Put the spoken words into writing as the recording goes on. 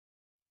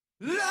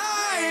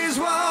Lies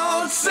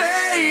won't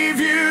save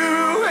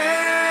you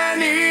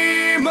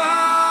anymore.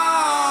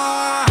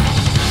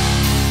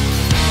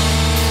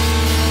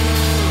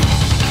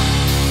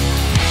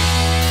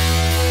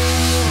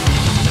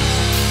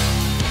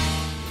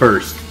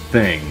 First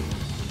thing.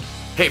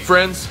 Hey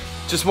friends,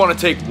 just want to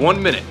take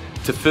 1 minute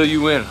to fill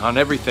you in on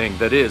everything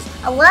that is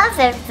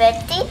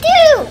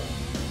 11:52.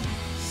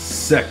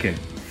 Second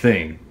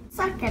thing.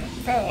 Second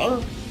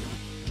thing.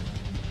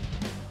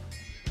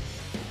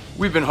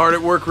 we've been hard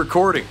at work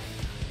recording.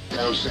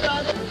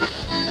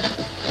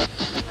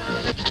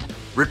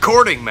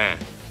 Recording, man.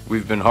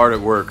 We've been hard at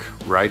work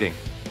writing.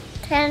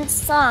 10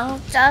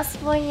 songs just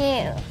for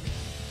you.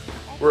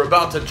 We're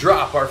about to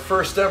drop our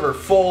first ever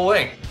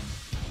full-length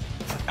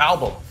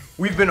album.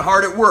 We've been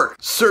hard at work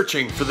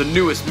searching for the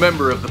newest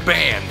member of the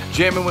band,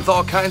 jamming with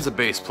all kinds of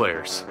bass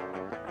players.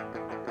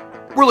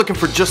 We're looking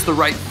for just the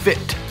right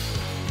fit.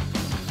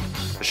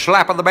 A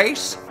slap of the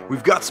bass.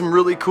 We've got some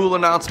really cool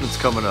announcements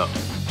coming up.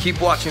 Keep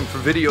watching for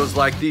videos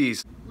like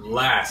these.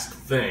 Last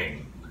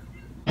thing.